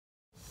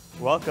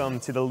Welcome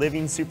to the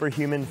Living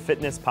Superhuman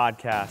Fitness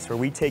Podcast, where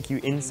we take you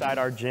inside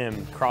our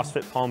gym,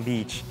 CrossFit Palm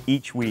Beach,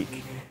 each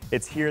week.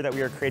 It's here that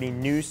we are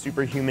creating new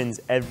superhumans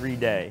every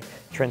day,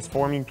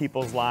 transforming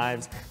people's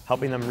lives,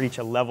 helping them reach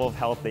a level of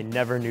health they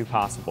never knew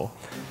possible.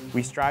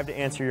 We strive to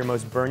answer your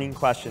most burning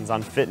questions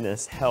on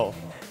fitness, health,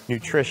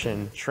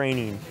 nutrition,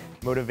 training,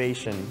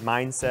 motivation,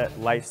 mindset,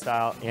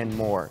 lifestyle, and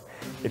more.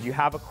 If you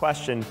have a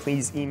question,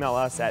 please email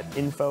us at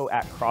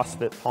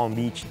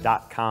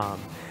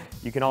info@crossfitpalmbeach.com.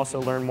 You can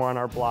also learn more on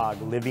our blog,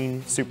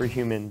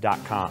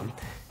 livingsuperhuman.com.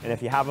 And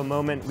if you have a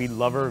moment, we'd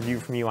love a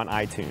review from you on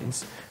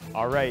iTunes.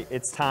 All right,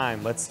 it's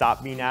time. Let's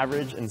stop being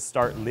average and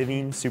start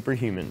living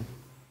superhuman.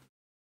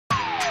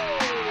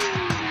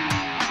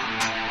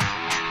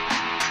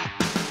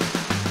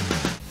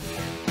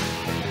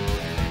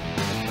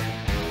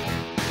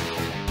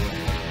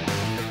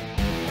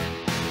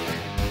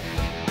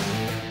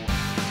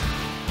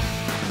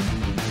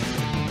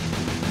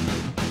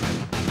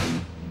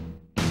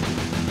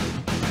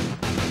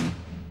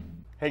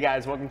 Hey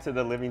guys, welcome to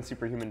the Living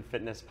Superhuman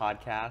Fitness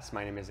Podcast.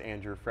 My name is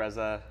Andrew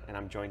Frezza, and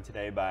I'm joined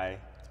today by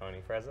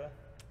Tony Frezza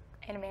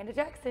and Amanda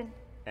Jackson.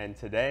 And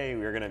today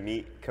we're going to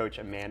meet Coach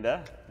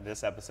Amanda.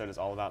 This episode is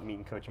all about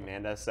meeting Coach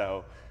Amanda.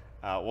 So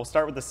we'll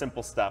start with the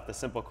simple stuff, the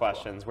simple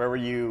questions. Where were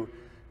you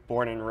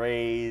born and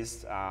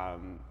raised? Are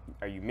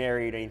you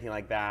married? Anything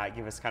like that?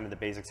 Give us kind of the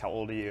basics. How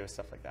old are you?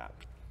 Stuff like that.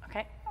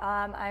 Okay,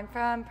 I'm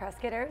from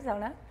Prescott,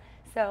 Arizona.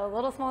 So a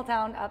little small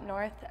town up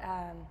north.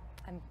 I'm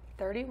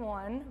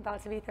 31,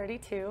 about to be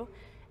 32,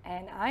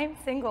 and I'm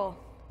single.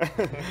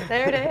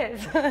 There it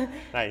is.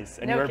 Nice.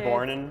 And No you were kids.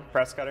 born in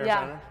Prescott,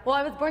 Arizona? Yeah. Well,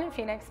 I was born in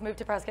Phoenix, moved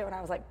to Prescott when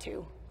I was like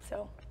 2,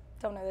 so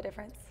don't know the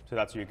difference. So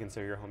that's what you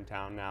consider your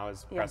hometown now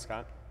is Yeah.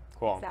 Prescott?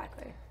 Cool.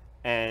 Exactly.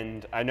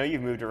 And I know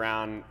you've moved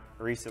around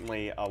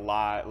recently a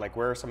lot. Like,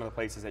 where are some of the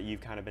places that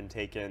you've kind of been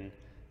taken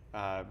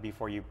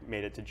before you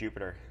made it to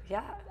Jupiter?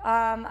 Yeah.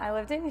 I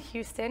lived in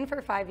Houston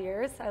for 5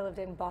 years. I lived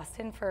in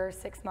Boston for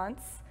 6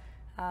 months.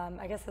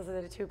 I guess those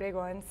are the two big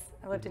ones.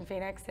 I lived in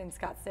Phoenix and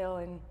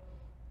Scottsdale and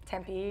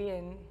Tempe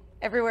and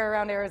everywhere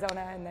around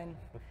Arizona, and then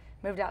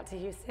moved out to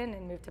Houston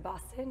and moved to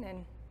Boston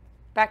and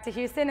back to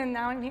Houston, and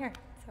now I'm here.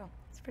 So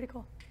it's pretty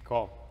cool.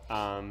 Cool.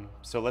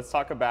 So let's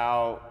talk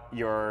about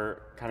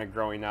your kind of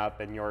growing up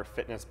and your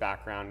fitness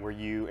background. Were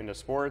you into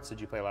sports? Did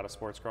you play a lot of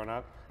sports growing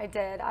up? I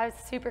did. I was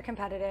super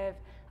competitive.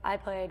 I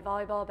played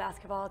volleyball,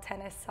 basketball,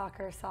 tennis,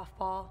 soccer,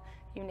 softball,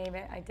 you name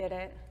it, I did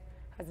it.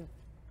 I was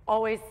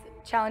always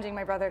challenging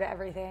my brother to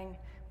everything.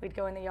 We'd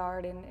go in the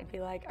yard and it'd be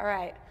like, all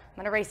right, I'm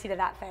gonna race you to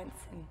that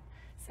fence. And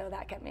so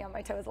that kept me on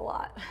my toes a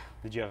lot.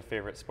 Did you have a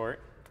favorite sport?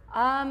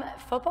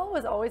 Football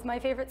was always my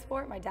favorite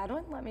sport. My dad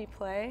wouldn't let me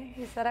play.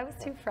 He said I was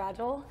too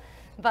fragile.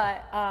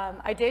 But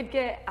I did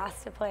get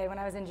asked to play when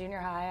I was in junior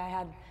high. I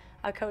had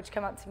a coach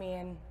come up to me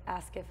and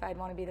ask if I'd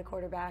want to be the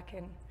quarterback,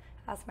 and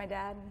asked my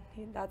dad,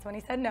 and that's when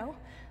he said no.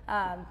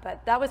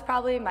 But that was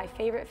probably my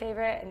favorite,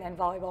 and then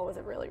volleyball was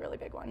a really, really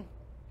big one.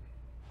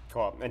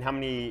 Cool. And how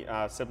many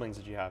siblings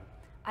did you have?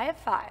 I have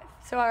 5.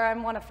 Or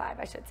I'm one of 5,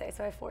 I should say.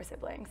 So I have 4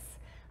 siblings.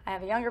 I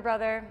have a younger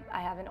brother,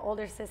 I have an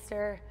older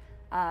sister,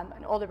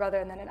 an older brother,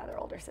 and then another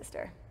older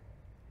sister.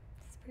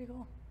 It's pretty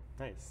cool.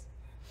 Nice.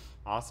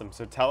 Awesome.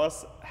 So tell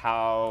us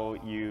how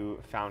you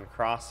found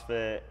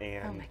CrossFit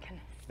and Oh my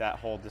goodness. that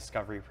whole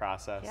discovery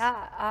process.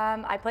 Yeah,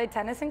 I played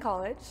tennis in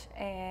college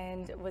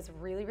and was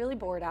really, really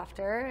bored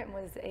after, and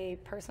was a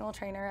personal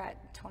trainer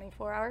at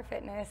 24 Hour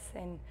Fitness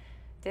and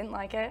didn't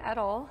like it at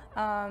all.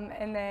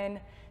 And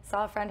then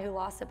saw a friend who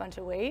lost a bunch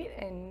of weight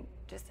and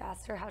just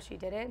asked her how she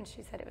did it, and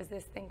she said it was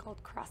this thing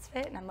called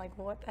CrossFit, and I'm like,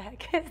 well, what the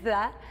heck is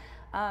that?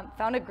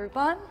 Found a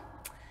Groupon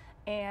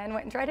and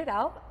went and tried it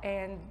out,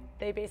 and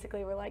they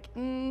basically were like,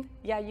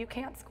 yeah, you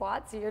can't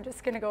squat, so you're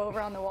just gonna go over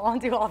on the wall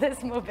and do all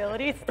this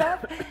mobility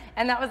stuff.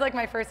 And that was like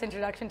my first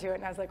introduction to it,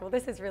 and I was like, well,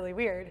 this is really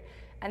weird.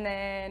 And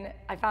then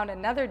I found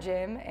another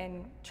gym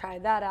and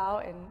tried that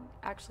out and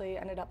actually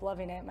ended up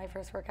loving it. My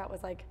first workout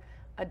was like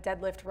a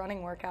deadlift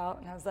running workout,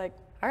 and I was like,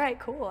 all right,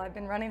 cool, I've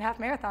been running half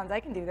marathons, I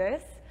can do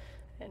this.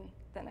 And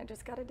then I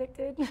just got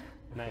addicted.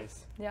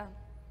 Nice. Yeah.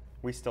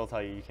 We still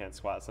tell you you can't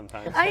squat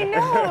sometimes. I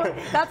know,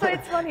 that's why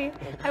it's funny.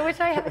 I wish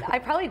I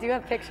probably do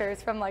have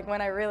pictures from like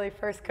when I really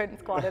first couldn't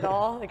squat at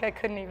all. Like I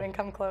couldn't even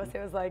come close. It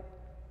was like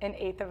an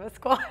eighth of a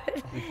squat.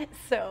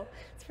 So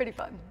it's pretty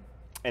fun.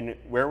 And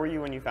where were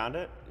you when you found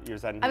it?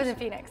 Was that in I was in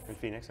Houston? Phoenix. In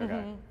Phoenix,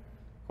 okay.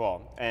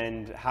 Cool.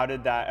 And how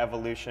did that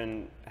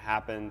evolution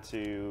happen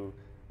to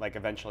like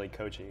eventually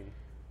coaching?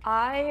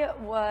 I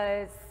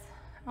was,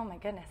 oh my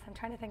goodness, I'm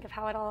trying to think of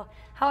how it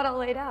all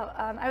laid out.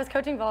 I was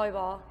coaching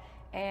volleyball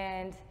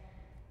and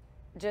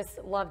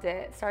just loved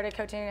it. Started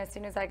coaching as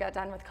soon as I got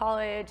done with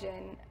college,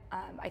 and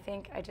I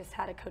think I just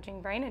had a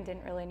coaching brain and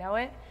didn't really know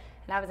it.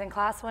 And I was in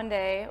class one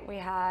day. We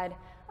had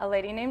a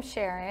lady named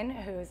Sharon,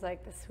 who's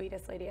like the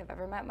sweetest lady I've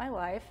ever met in my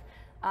life.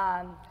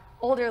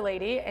 Older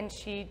lady, and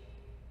she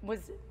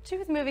was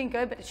moving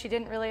good, but she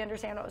didn't really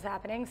understand what was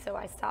happening. So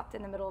I stopped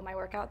in the middle of my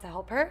workout to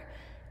help her,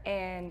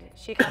 and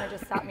she kind of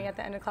just stopped me at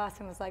the end of class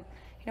and was like,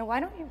 you know, why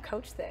don't you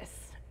coach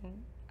this?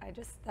 And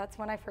that's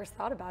when I first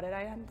thought about it.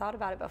 I hadn't thought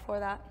about it before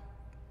that.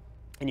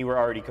 And you were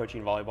already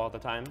coaching volleyball at the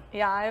time?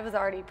 Yeah, I was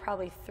already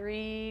probably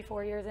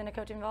 3-4 years into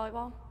coaching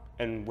volleyball.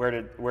 And where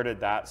did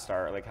that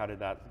start? Like, how did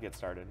that get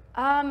started?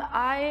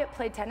 I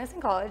played tennis in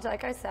college,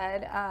 like I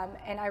said,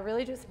 and I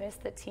really just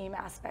missed the team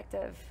aspect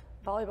of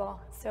volleyball.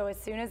 So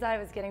as soon as I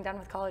was getting done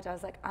with college, I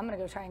was like, I'm gonna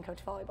go try and coach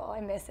volleyball. I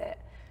miss it,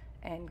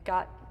 and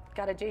got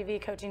a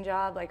JV coaching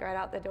job like right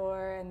out the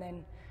door, and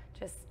then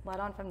just led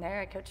on from there.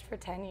 I coached for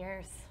 10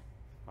 years.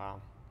 Wow.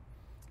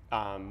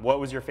 What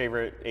was your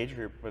favorite age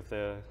group with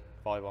the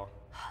volleyball?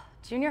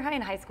 Junior high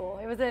and high school.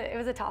 It was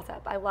a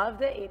toss-up. I love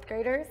the 8th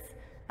graders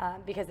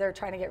because they're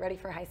trying to get ready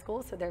for high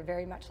school, so they're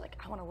very much like,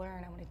 I want to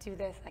learn, I want to do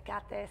this, I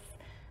got this.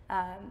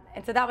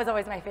 And so that was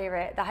always my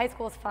favorite. The high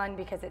school is fun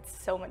because it's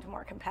so much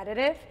more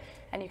competitive,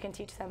 and you can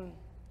teach them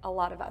a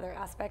lot of other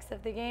aspects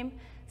of the game.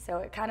 So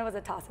it kind of was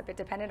a toss-up. It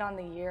depended on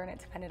the year and it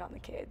depended on the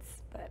kids.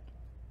 But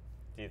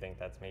do you think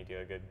that's made you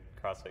a good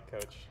CrossFit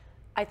coach?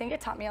 I think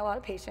it taught me a lot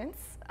of patience.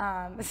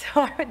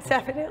 So I would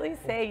definitely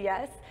say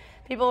yes.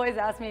 People always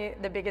ask me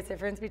the biggest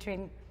difference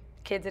between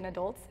kids and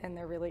adults, and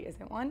there really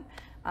isn't one.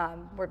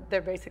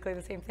 They're basically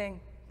the same thing.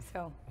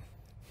 So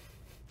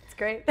it's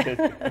great.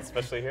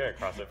 Especially here at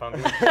CrossFit Palm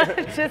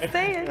Beach. Just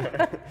saying.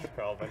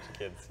 We're all a bunch of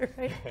kids.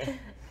 Right.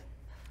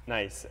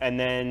 Nice. And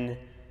then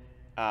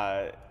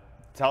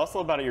tell us a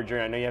little about your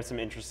journey. I know you have some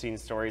interesting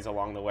stories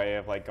along the way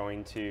of like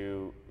going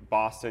to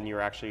Boston. You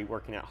were actually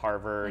working at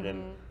Harvard,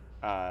 and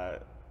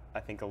I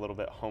think a little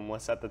bit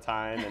homeless at the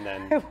time, and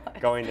then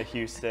going to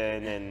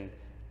Houston.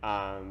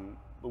 And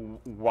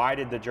why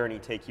did the journey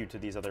take you to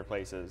these other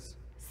places?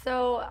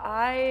 So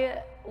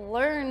I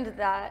learned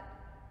that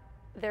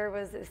there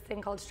was this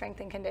thing called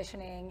strength and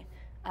conditioning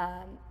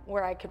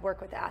where I could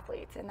work with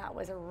athletes, and that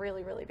was a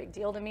really, really big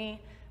deal to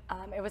me.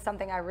 It was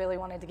something I really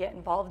wanted to get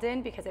involved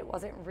in because it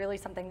wasn't really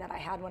something that I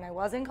had when I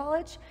was in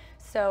college.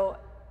 So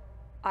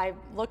I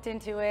looked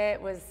into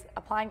it, was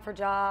applying for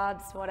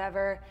jobs,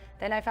 whatever.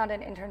 Then I found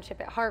an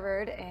internship at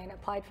Harvard and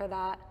applied for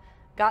that.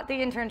 Got the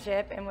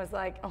internship and was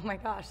like, oh my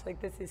gosh,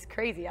 like this is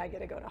crazy, I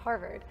get to go to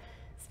Harvard.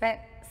 Spent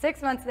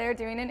 6 months there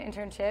doing an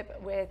internship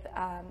with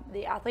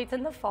the athletes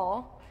in the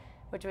fall,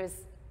 which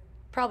was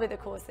probably the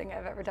coolest thing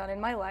I've ever done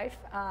in my life.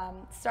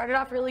 Started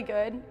off really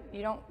good.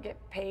 You don't get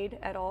paid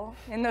at all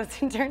in those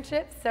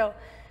internships. So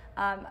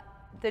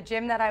the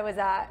gym that I was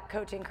at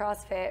coaching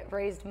CrossFit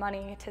raised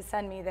money to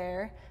send me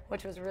there,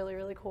 which was really,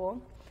 really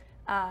cool.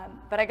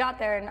 But I got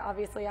there, and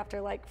obviously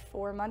after like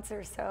 4 months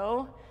or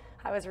so,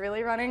 I was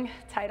really running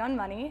tight on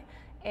money,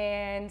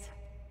 and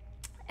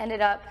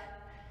ended up,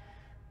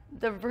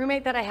 the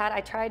roommate that I had, I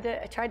tried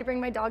to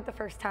bring my dog the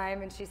first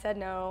time, and she said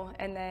no.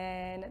 And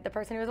then the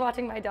person who was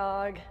watching my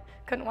dog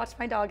couldn't watch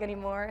my dog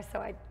anymore, so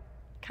I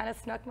kind of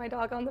snuck my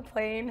dog on the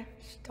plane.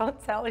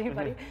 Don't tell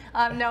anybody.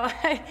 No,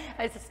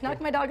 I just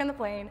snuck my dog on the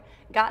plane,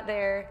 got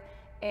there,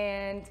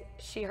 and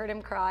she heard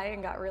him cry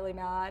and got really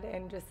mad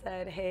and just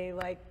said, hey,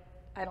 like,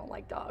 I don't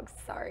like dogs,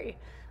 sorry.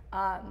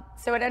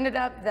 So it ended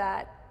up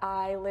that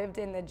I lived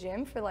in the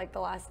gym for like the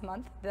last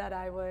month that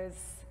I was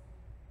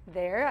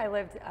there. I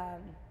lived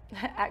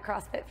at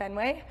CrossFit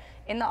Fenway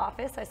in the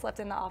office. I slept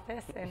in the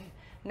office, and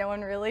no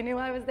one really knew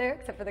I was there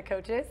except for the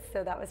coaches.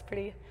 So that was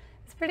pretty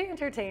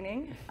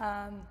entertaining.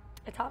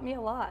 It taught me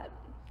a lot.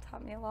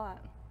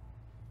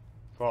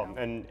 Cool. So.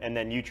 And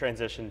then you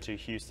transitioned to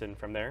Houston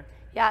from there?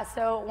 Yeah,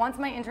 so once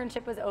my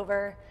internship was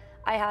over,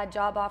 I had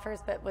job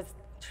offers, but was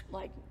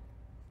like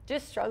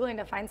just struggling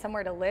to find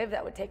somewhere to live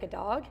that would take a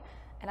dog.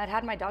 And I'd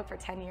had my dog for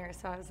 10 years,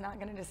 so I was not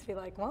gonna just be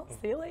like, well,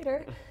 see you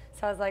later.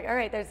 So I was like, all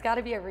right, there's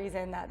gotta be a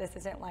reason that this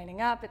isn't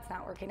lining up, it's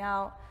not working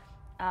out.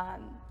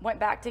 Went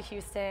back to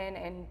Houston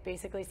and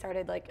basically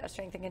started like a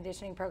strength and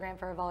conditioning program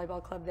for a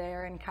volleyball club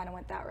there, and kind of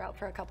went that route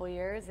for a couple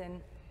years. And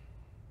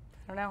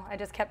I don't know, I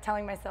just kept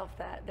telling myself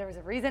that there was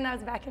a reason I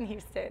was back in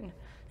Houston,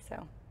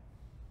 so.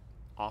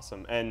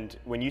 Awesome. And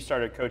when you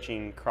started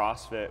coaching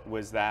CrossFit,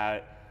 was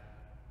that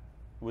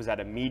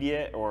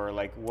immediate, or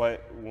like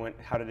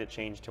how did it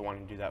change to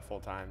wanting to do that full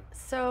time?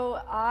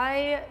 So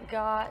I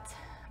got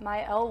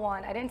my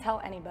L1, I didn't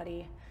tell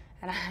anybody,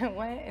 and I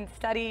went and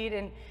studied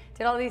and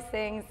did all these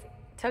things,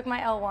 took my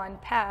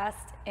L1,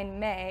 passed in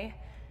May,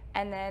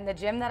 and then the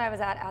gym that I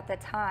was at the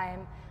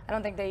time, I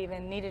don't think they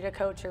even needed a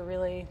coach or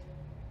really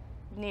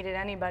needed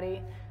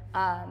anybody.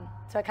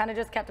 So I kind of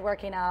just kept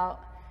working out.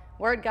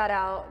 Word got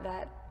out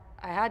that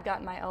I had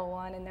gotten my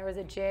L1, and there was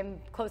a gym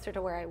closer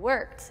to where I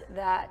worked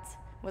that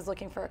was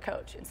looking for a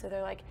coach. And so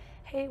they're like,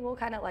 hey, we'll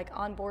kind of like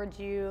onboard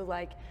you,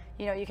 like,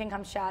 you know, you can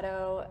come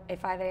shadow a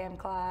 5 a.m.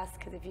 class,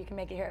 because if you can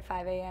make it here at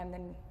 5 a.m.,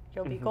 then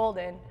you'll be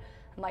golden.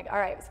 I'm like, all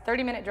right, it's a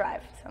 30-minute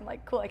drive. So I'm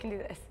like, cool, I can do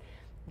this.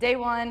 Day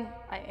one,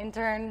 I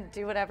interned,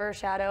 do whatever,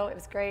 shadow, it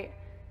was great.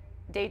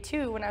 Day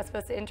two, when I was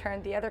supposed to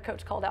intern, the other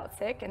coach called out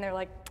sick, and they're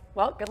like,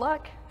 well, good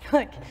luck,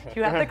 like,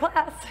 you have the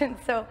class. And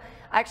so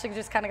I actually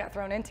just kind of got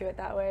thrown into it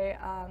that way.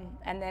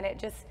 And then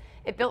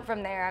it built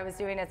from there. I was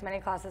doing as many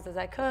classes as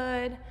I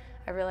could.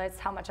 I realized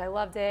how much I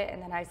loved it,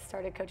 and then I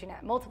started coaching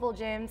at multiple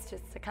gyms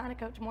just to kind of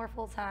coach more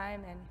full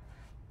time, and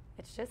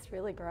it's just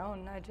really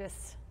grown.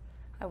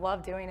 I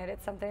love doing it.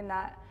 It's something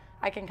that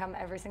I can come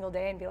every single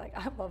day and be like,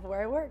 I love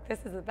where I work.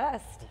 This is the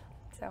best.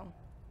 So.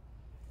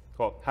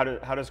 Cool. How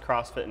does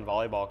CrossFit and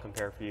volleyball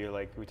compare for you?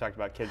 Like we talked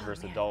about kids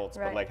versus adults,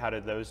 right. but like how do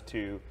those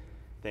two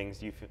things,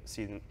 do you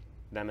see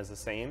them as the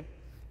same?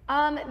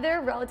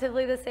 They're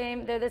relatively the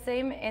same. They're the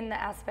same in the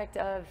aspect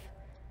of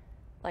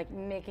like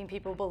making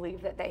people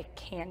believe that they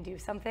can do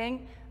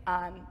something.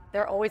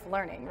 They're always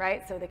learning,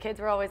 right? So the kids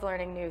were always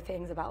learning new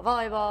things about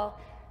volleyball.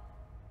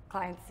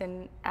 Clients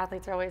and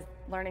athletes are always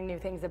learning new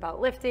things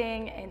about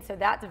lifting. And so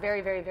that's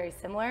very, very, very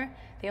similar.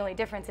 The only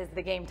difference is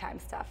the game time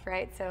stuff,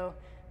 right? So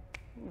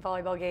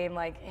volleyball game,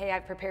 like, hey,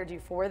 I've prepared you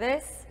for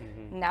this.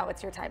 Now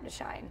it's your time to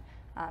shine.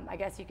 I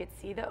guess you could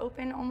see the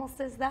open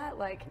almost as that,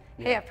 like,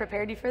 hey, I've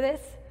prepared you for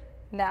this.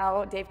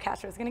 Now Dave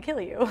Castro's gonna kill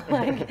you.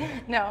 Like,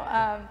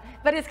 no,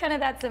 but it's kind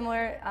of that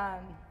similar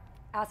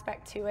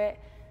aspect to it.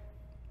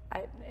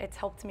 It's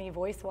helped me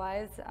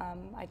voice-wise.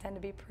 I tend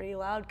to be pretty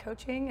loud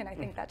coaching, and I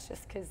think that's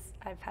just because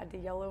I've had to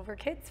yell over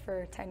kids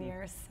for 10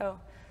 years. So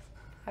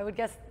I would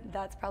guess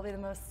that's probably the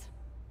most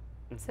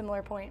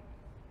similar point.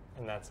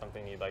 And that's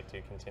something you'd like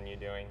to continue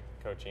doing,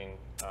 coaching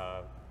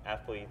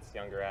athletes,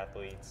 younger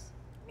athletes?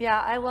 Yeah,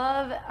 I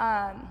love,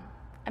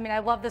 I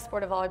love the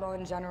sport of volleyball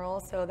in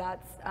general, so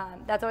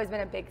that's always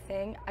been a big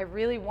thing. I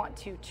really want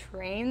to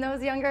train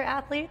those younger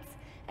athletes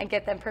and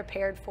get them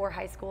prepared for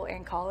high school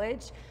and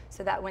college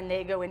so that when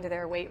they go into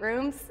their weight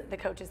rooms, the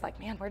coach is like,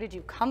 man, where did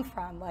you come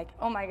from? Like,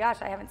 oh my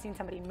gosh, I haven't seen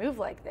somebody move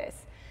like this.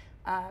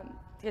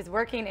 Because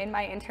working in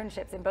my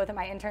internships, in both of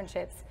my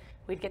internships,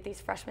 we'd get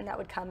these freshmen that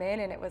would come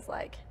in and it was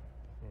like,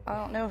 I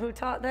don't know who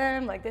taught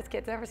them, like this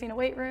kid's never seen a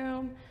weight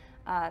room.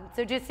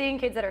 So just seeing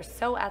kids that are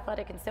so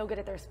athletic and so good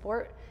at their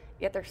sport,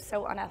 yet they're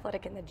so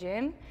unathletic in the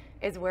gym,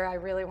 is where I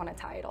really want to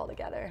tie it all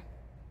together.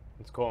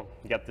 It's cool.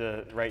 You got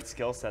the right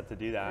skill set to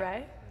do that.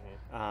 Right.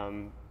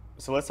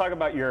 So let's talk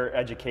about your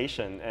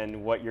education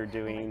and what you're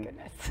doing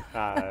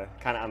kind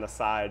of on the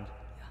side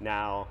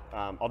now.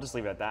 I'll just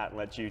leave it at that and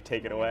let you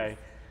take it away.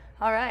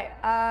 All right.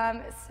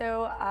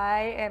 So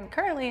I am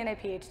currently in a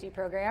PhD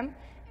program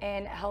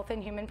in health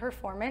and human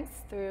performance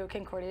through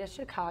Concordia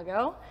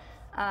Chicago.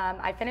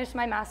 I finished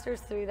my master's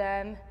through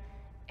them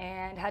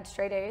and had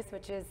straight A's,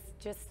 which is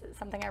just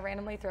something I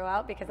randomly throw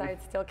out because I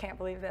still can't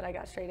believe that I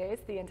got straight A's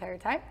the entire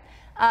time.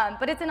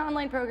 But it's an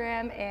online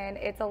program and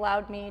it's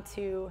allowed me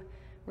to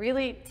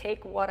really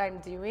take what I'm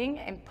doing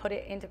and put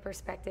it into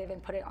perspective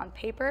and put it on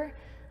paper.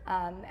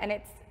 And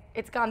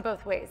it's gone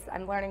both ways.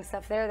 I'm learning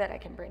stuff there that I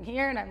can bring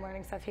here, and I'm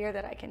learning stuff here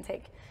that I can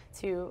take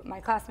to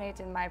my classmates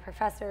and my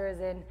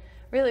professors and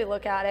really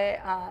look at it.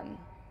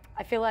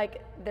 I feel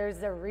like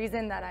there's a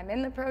reason that I'm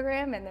in the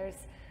program, and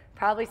there's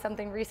probably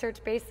something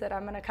research-based that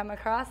I'm gonna come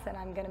across and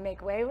I'm gonna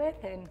make way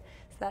with, and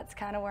so that's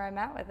kind of where I'm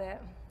at with it.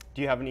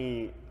 Do you have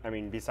any,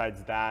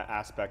 besides that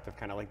aspect of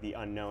kind of like the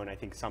unknown, I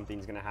think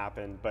something's gonna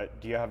happen,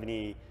 but do you have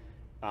any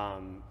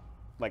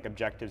like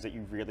objectives that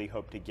you really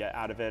hope to get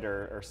out of it,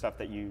 or stuff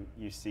that you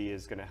see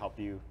is gonna help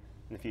you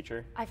in the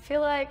future? I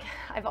feel like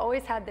I've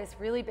always had this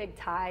really big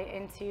tie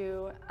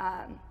into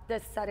the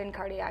sudden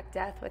cardiac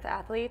death with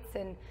athletes,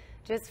 and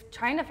just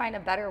trying to find a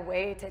better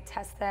way to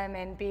test them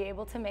and be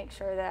able to make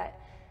sure that,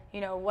 you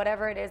know,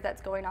 whatever it is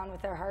that's going on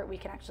with their heart, we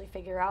can actually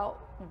figure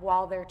out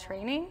while they're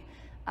training.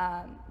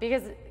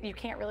 Because you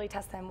can't really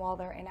test them while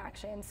they're in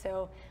action.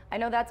 So I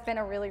know that's been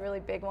a really, really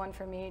big one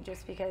for me,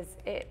 just because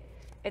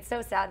it's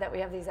so sad that we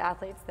have these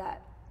athletes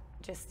that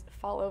just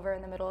fall over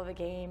in the middle of a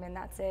game and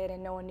that's it,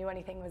 and no one knew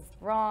anything was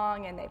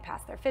wrong and they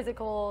passed their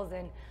physicals.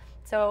 And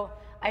so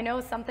I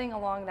know something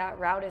along that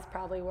route is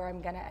probably where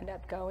I'm gonna end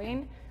up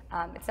going.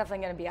 It's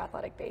definitely gonna be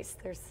athletic based,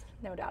 there's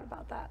no doubt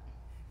about that.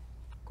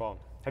 Cool.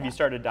 Have you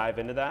started to dive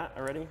into that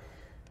already?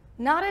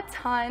 Not a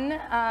ton.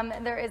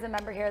 There is a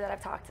member here that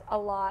I've talked a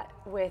lot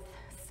with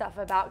stuff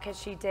about, because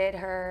she did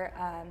her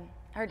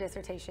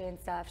dissertation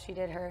stuff. She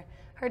did her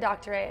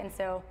doctorate, and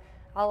so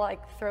I'll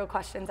like throw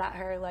questions at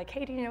her like,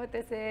 hey, do you know what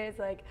this is?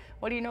 Like,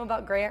 what do you know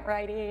about grant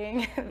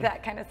writing?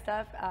 That kind of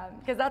stuff,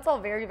 because that's all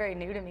very, very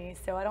new to me.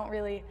 So I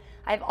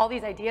have all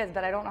these ideas,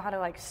 but I don't know how to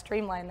like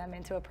streamline them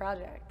into a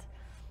project.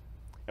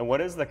 And what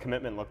does the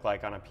commitment look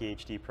like on a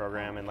PhD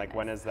program, and like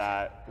when is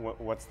that,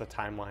 what's the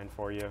timeline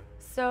for you?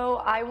 So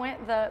I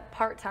went the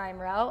part-time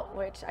route,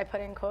 which I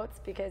put in quotes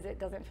because it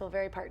doesn't feel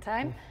very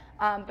part-time,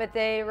 but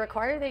they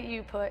require that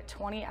you put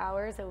 20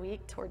 hours a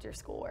week towards your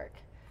schoolwork.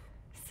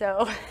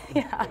 So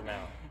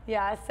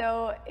yeah,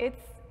 so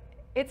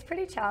it's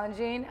pretty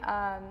challenging.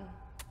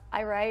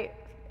 I write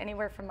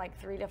anywhere from like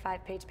 3 to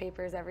 5 page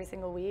papers every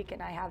single week,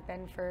 and I have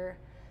been for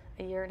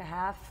a year and a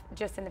half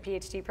just in the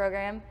PhD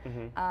program.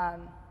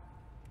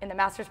 In the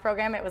master's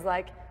program, it was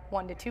like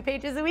 1 to 2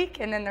 pages a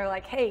week, and then they're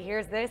like, hey,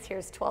 here's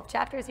 12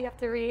 chapters you have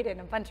to read and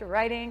a bunch of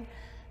writing.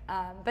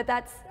 But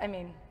that's,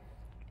 I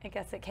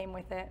guess it came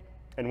with it.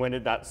 And when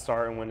did that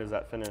start and when does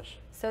that finish?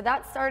 So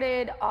that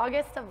started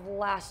August of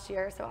last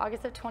year. So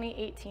August of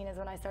 2018 is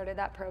when I started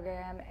that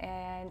program,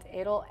 and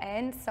it'll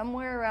end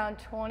somewhere around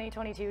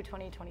 2022,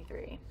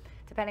 2023,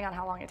 depending on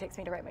how long it takes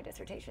me to write my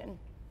dissertation.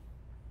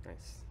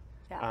 Nice.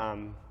 Yeah.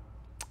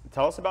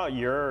 Tell us about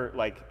your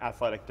like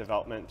athletic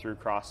development through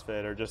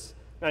CrossFit, or just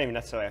not even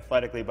necessarily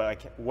athletically, but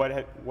like what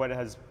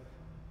has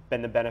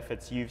been the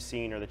benefits you've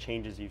seen or the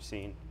changes you've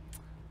seen?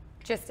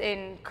 Just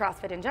in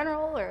CrossFit in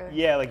general, or?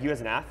 Yeah, like you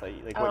as an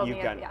athlete, like what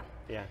you've done.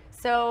 Yeah.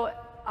 So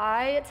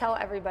I tell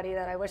everybody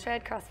that I wish I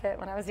had CrossFit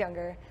when I was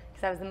younger,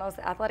 because I was the most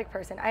athletic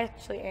person. I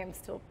actually am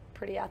still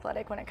pretty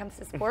athletic when it comes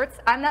to sports.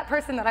 I'm that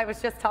person that I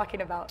was just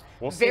talking about.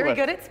 We'll see Very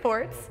good at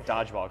sports.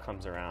 Dodgeball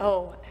comes around.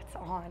 Oh, it's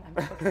on.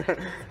 I'm so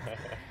excited.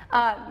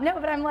 No,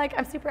 but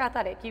I'm super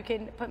athletic. You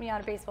can put me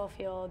on a baseball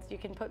field. You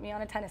can put me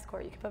on a tennis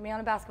court. You can put me on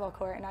a basketball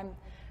court, and I'm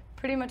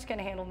pretty much going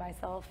to handle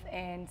myself.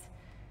 And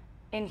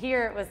in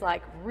here, it was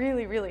like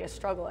really, really a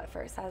struggle at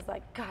first. I was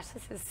like, gosh,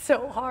 this is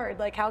so hard.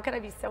 Like, how could I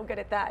be so good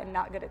at that and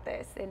not good at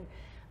this? And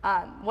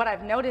what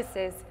I've noticed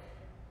is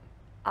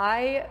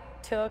I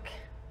took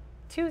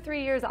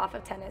 2-3 years off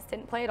of tennis,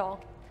 didn't play at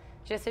all,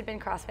 just had been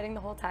CrossFitting the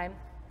whole time.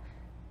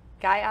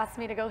 Guy asked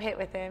me to go hit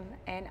with him,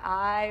 and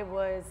I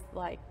was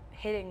like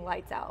hitting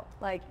lights out.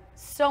 Like,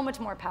 so much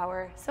more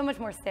power, so much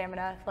more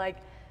stamina. Like,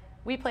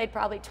 we played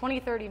probably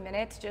 20-30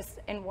 minutes just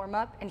in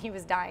warm-up, and he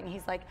was dying.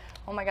 He's like,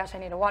 oh my gosh, I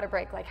need a water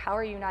break. Like, how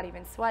are you not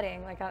even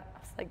sweating? Like, I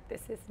was like,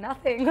 this is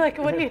nothing. Like,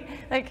 what do you,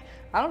 like,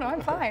 I don't know,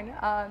 I'm fine.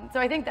 So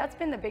I think that's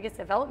been the biggest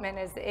development,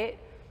 is it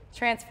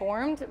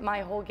transformed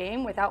my whole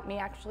game without me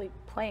actually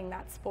playing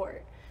that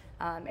sport.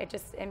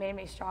 It made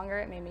me stronger,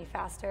 it made me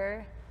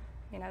faster.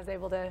 I mean, I was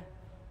able to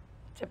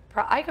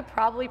I could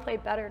probably play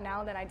better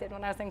now than I did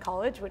when I was in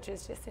college, which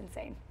is just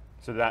insane.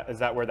 So is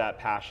that where that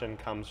passion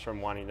comes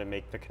from, wanting to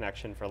make the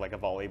connection for like a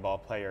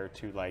volleyball player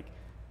to like,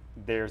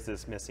 there's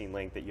this missing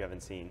link that you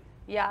haven't seen?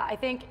 Yeah, I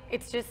think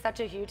it's just such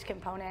a huge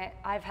component.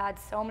 I've had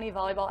so many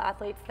volleyball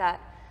athletes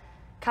that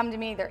come to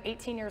me, they're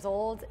 18 years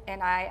old,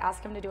 and I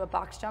ask them to do a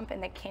box jump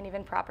and they can't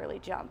even properly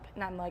jump.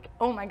 And I'm like,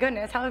 oh my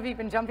goodness, how have you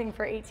been jumping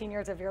for 18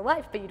 years of your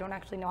life, but you don't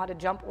actually know how to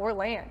jump or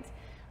land?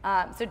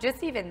 So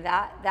just even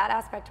that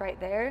aspect right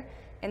there,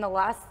 in the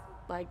last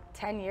like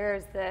 10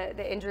 years,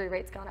 the injury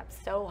rate's gone up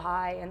so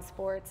high in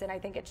sports, and I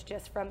think it's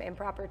just from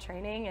improper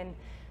training and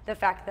the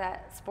fact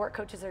that sport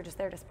coaches are just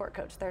there to sport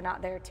coach. They're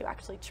not there to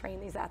actually train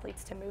these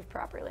athletes to move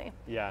properly.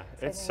 Yeah,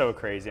 so it's so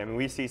crazy. I mean,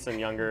 we see some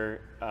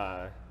younger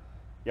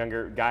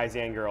guys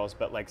and girls,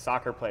 but like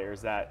soccer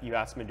players that you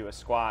ask them to do a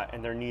squat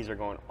and their knees are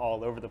going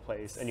all over the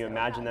place, and you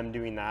imagine them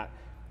doing that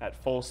at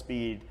full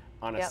speed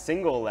on a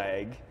single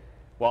leg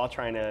while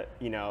trying to,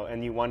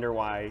 and you wonder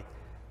why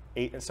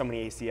so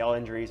many ACL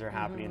injuries are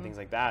happening and things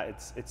like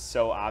that. It's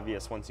so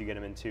obvious once you get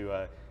them into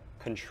a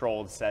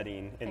controlled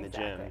setting in the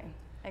gym.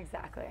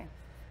 Exactly.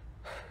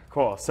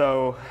 Cool.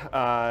 So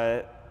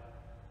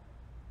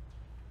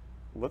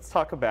let's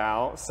talk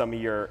about some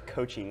of your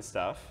coaching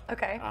stuff.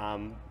 Okay.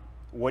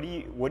 What do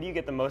you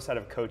get the most out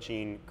of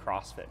coaching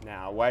CrossFit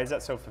now? Why is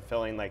that so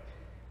fulfilling? Like,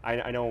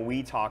 I know when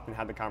we talked and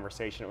had the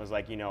conversation, it was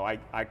like,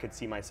 I could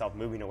see myself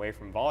moving away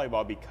from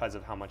volleyball because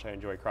of how much I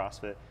enjoy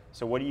CrossFit.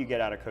 So what do you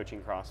get out of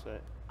coaching CrossFit?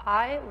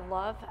 I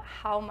love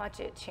how much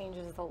it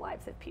changes the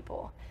lives of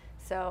people.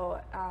 So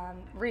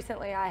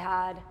recently I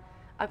had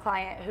a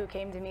client who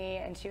came to me,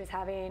 and she was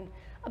having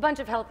a bunch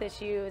of health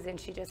issues, and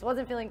she just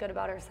wasn't feeling good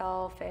about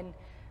herself. And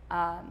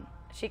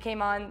she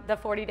came on the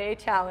 40-day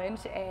challenge,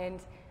 and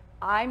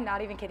I'm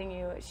not even kidding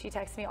you, she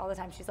texts me all the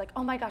time. She's like,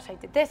 oh my gosh, I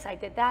did this, I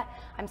did that.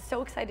 I'm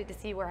so excited to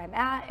see where I'm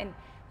at, and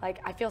like,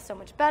 I feel so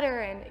much better,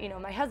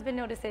 and my husband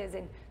notices,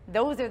 and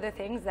those are the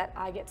things that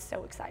I get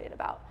so excited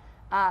about.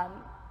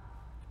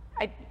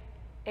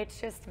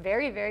 It's just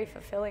very, very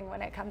fulfilling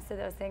when it comes to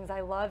those things.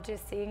 I love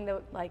just seeing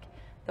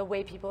the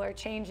way people are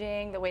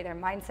changing, the way their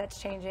mindset's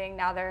changing.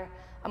 Now they're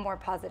a more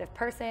positive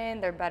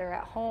person, they're better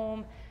at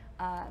home.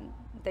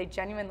 They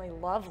genuinely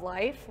love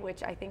life,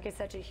 which I think is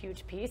such a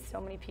huge piece. So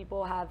many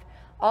people have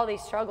all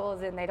these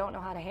struggles and they don't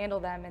know how to handle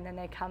them, and then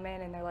they come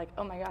in and they're like,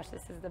 oh my gosh,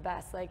 this is the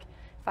best. Like,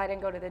 if I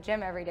didn't go to the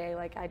gym every day,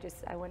 like I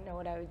wouldn't know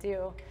what I would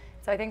do.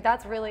 So I think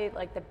that's really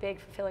like the big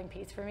fulfilling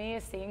piece for me,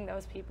 is seeing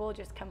those people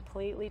just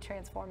completely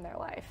transform their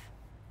life.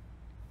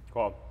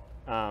 Cool.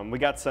 We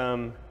got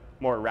some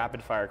more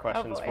rapid fire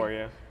questions for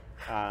you.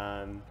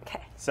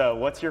 Okay. So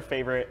what's your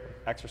favorite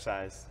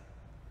exercise?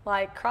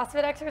 Like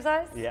CrossFit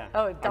exercise? Yeah.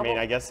 Oh, double. I mean,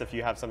 I guess if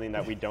you have something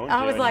that we don't do.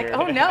 I was like,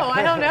 oh no,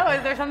 I don't know.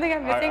 Is there something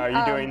I'm missing? Are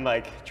you doing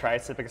like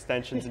tricep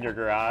extensions in your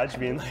garage,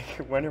 being like,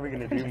 when are we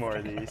going to do more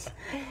of these?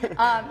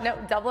 No,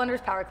 double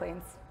unders power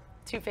cleans.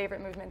 2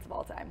 favorite movements of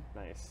all time.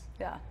 Nice.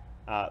 Yeah.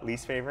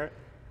 Least favorite?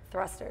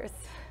 Thrusters.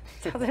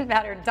 Doesn't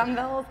matter.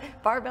 Dumbbells,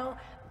 barbell,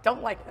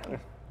 don't like them.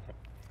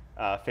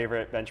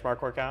 Favorite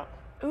benchmark workout?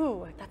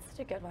 Ooh, that's such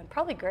a good one.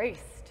 Probably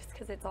Grace, just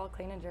because it's all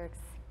clean and jerks.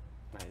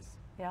 Nice.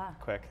 Yeah.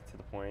 Quick, to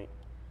the point.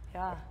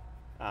 Yeah.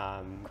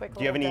 Do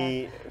you have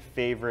any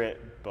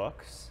favorite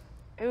books?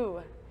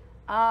 Ooh,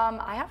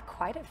 I have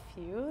quite a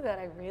few that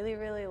I really,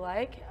 really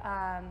like.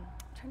 I'm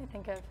trying to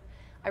think of,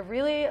 I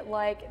really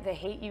like The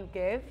Hate You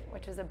Give,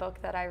 which is a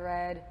book that I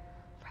read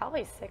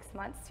probably 6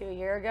 months to a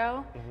year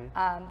ago.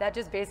 That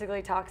just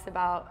basically talks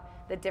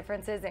about the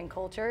differences in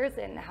cultures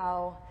and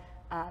how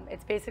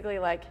it's basically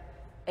like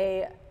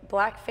a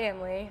black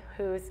family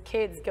whose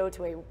kids go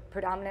to a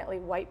predominantly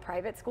white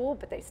private school,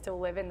 but they still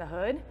live in the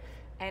hood.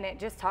 And it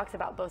just talks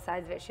about both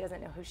sides of it. She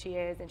doesn't know who she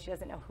is, and she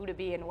doesn't know who to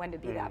be and when to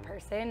be that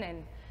person.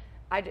 And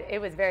it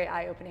was very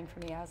eye-opening for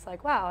me. I was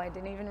like, wow, I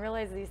didn't even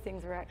realize these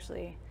things were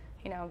actually,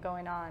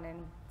 going on.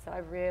 And so I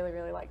really,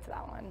 really liked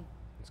that one.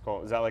 It's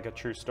cool. Is that like a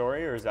true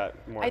story, or is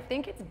that more? I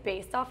think it's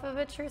based off of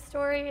a true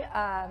story.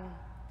 I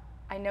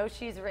know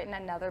she's written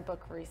another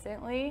book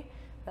recently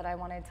that I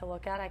wanted to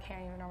look at. I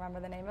can't even remember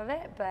the name of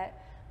it, but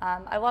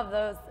I love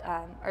those,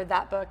 or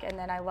that book. And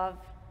then I love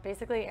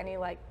basically any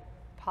like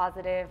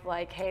positive,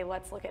 like, hey,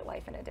 let's look at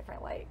life in a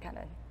different light kind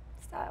of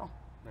style.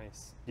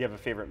 Nice. Do you have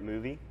a favorite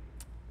movie?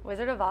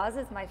 Wizard of Oz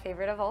is my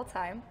favorite of all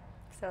time.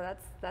 So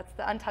that's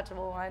the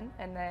untouchable one.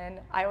 And then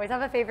I always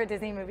have a favorite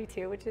Disney movie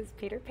too, which is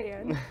Peter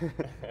Pan.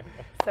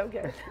 So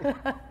good.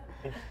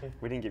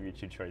 We didn't give you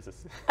 2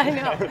 choices. I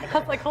know. I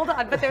was like, hold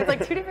on, but there's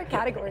like 2 different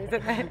categories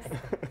in this.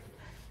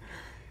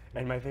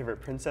 And my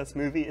favorite princess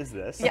movie is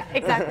this. Yeah,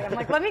 exactly. I'm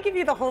like, let me give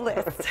you the whole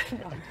list.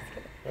 No, I'm just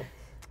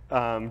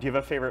kidding. Do you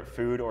have a favorite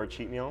food or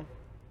cheat meal?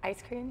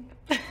 Ice cream.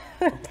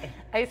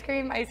 Ice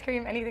cream,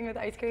 anything with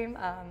ice cream.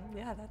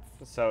 Yeah,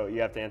 that's. So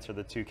you have to answer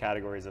the 2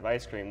 categories of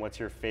ice cream. What's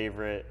your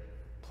favorite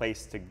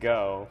place to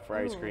go for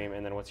ice cream,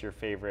 and then what's your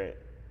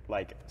favorite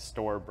like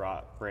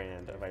store-bought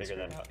brand of ice cream?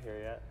 Figured that out here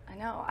yet? I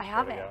know, I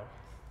haven't. Go.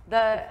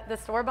 The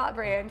store-bought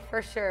brand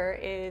for sure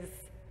is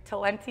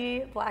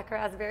Talenti Black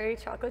Raspberry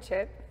Chocolate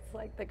Chip. It's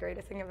like the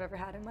greatest thing I've ever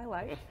had in my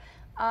life.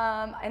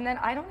 And then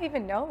I don't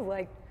even know,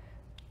 like,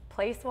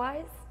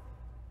 place-wise,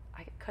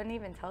 I couldn't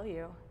even tell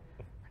you.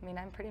 I mean,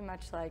 I'm pretty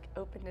much like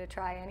open to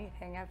try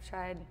anything.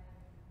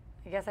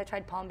 I guess I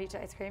tried Palm Beach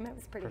ice cream. It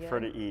was pretty Prefer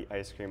good. to eat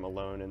ice cream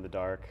alone in the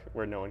dark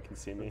where no one can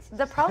see me.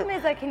 The problem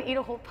is I can eat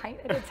a whole pint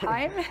at a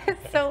time,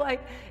 so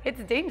like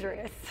it's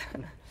dangerous.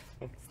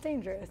 It's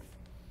dangerous.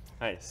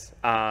 Nice.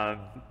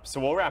 So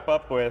we'll wrap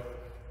up with,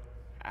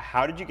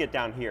 how did you get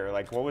down here?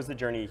 Like, what was the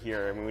journey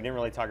here? I mean, we didn't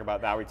really talk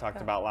about that. We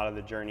talked about a lot of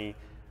the journey.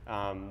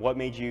 What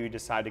made you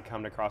decide to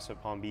come to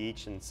CrossFit Palm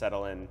Beach and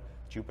settle in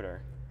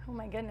Jupiter? Oh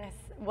my goodness.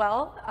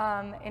 Well,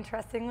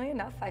 interestingly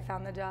enough, I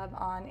found the job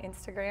on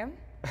Instagram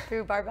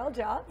through Barbell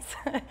Jobs,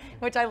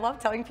 which I love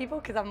telling people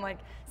because I'm like,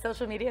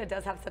 social media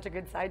does have such a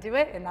good side to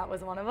it, and that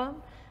was one of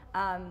them.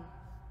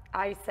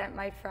 I sent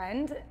my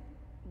friend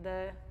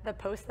the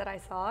post that I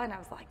saw, and I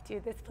was like,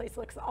 dude, this place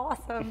looks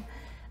awesome.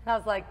 And I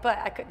was like, but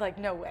I could, like,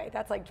 no way.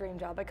 That's like dream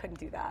job. I couldn't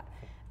do that.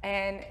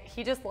 And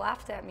he just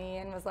laughed at me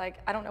and was like,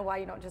 I don't know why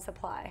you don't just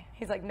apply.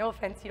 He's like, no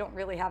offense, you don't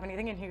really have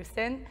anything in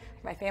Houston.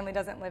 My family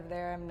doesn't live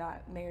there. I'm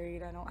not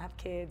married. I don't have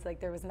kids.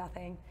 Like, there was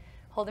nothing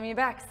holding me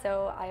back.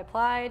 So I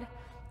applied,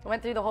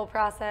 went through the whole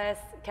process,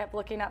 kept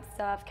looking up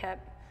stuff,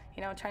 kept,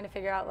 trying to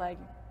figure out, like,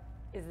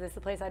 is this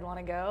the place I'd want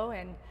to go?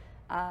 And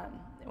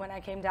when I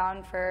came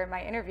down for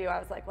my interview, I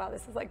was like, wow,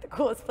 this is like the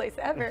coolest place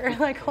ever.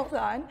 Like, hold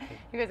on.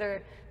 You guys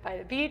are by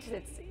the beach.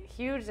 It's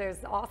huge.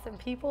 There's awesome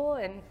people.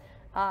 And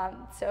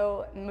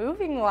so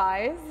moving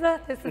wise,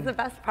 this is the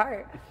best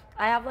part.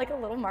 I have like a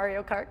little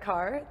Mario Kart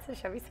car. It's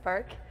a Chevy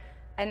Spark.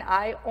 And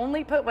I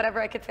only put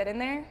whatever I could fit in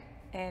there.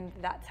 And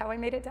that's how I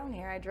made it down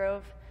here. I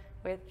drove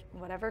with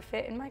whatever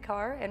fit in my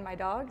car and my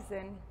dogs,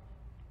 and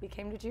we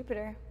came to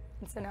Jupiter.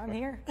 And so now I'm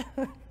here.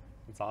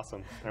 It's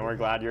awesome. And we're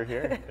glad you're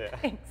here. Yeah.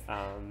 Thanks.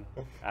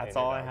 That's And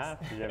all your I dogs.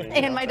 have. Do you have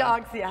anything And my else,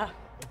 dogs, yeah.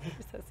 You're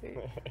so sweet. Do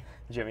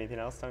you have anything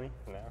else, Tony?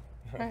 No.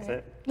 That's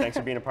it. Thanks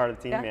for being a part of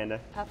the team, Yeah, Amanda.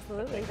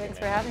 absolutely. Thank you, Thanks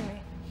for man. having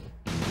me.